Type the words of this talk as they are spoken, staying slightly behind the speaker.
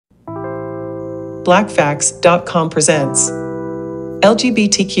blackfacts.com presents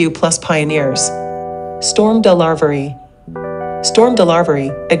LGBTQ Pioneers. Storme DeLarverie. Storme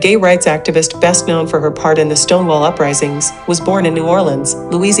DeLarverie, a gay rights activist best known for her part in the Stonewall uprisings, was born in New Orleans,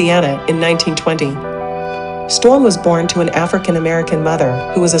 Louisiana in 1920. Storme was born to an African-American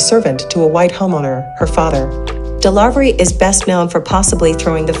mother who was a servant to a white homeowner, her father. DeLarverie is best known for possibly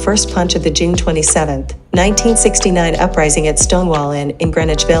throwing the first punch of the June 27, 1969 uprising at Stonewall Inn in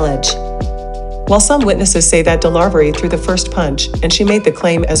Greenwich Village. While some witnesses say that DeLarverie threw the first punch, and she made the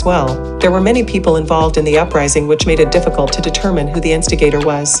claim as well, there were many people involved in the uprising which made it difficult to determine who the instigator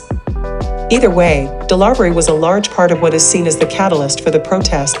was. Either way, DeLarverie was a large part of what is seen as the catalyst for the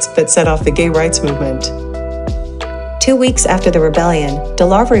protests that set off the gay rights movement. 2 weeks after the rebellion,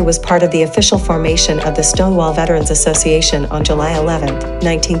 DeLarverie was part of the official formation of the Stonewall Veterans Association on July 11,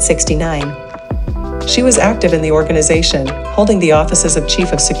 1969. She was active in the organization, holding the offices of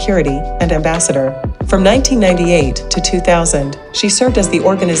Chief of Security and Ambassador. From 1998 to 2000, she served as the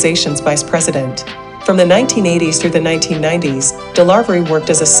organization's vice president. From the 1980s through the 1990s, DeLarverie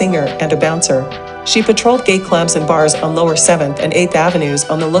worked as a singer and a bouncer. She patrolled gay clubs and bars on Lower 7th and 8th Avenues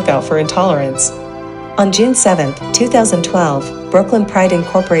on the lookout for intolerance. On June 7, 2012, Brooklyn Pride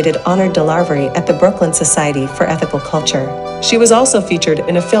Incorporated honored DeLarverie at the Brooklyn Society for Ethical Culture. She was also featured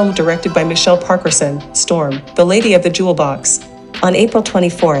in a film directed by Michelle Parkerson, Storme, The Lady of the Jewel Box. On April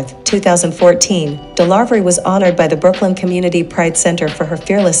 24, 2014, DeLarverie was honored by the Brooklyn Community Pride Center for her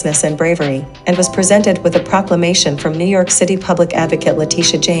fearlessness and bravery, and was presented with a proclamation from New York City Public Advocate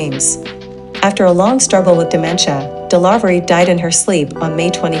Letitia James. After a long struggle with dementia, DeLarverie died in her sleep on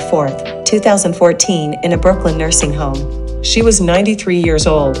May 24, 2014 in a Brooklyn nursing home. She was 93 years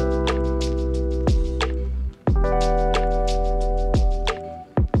old.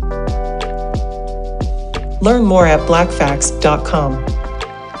 Learn more at blackfacts.com.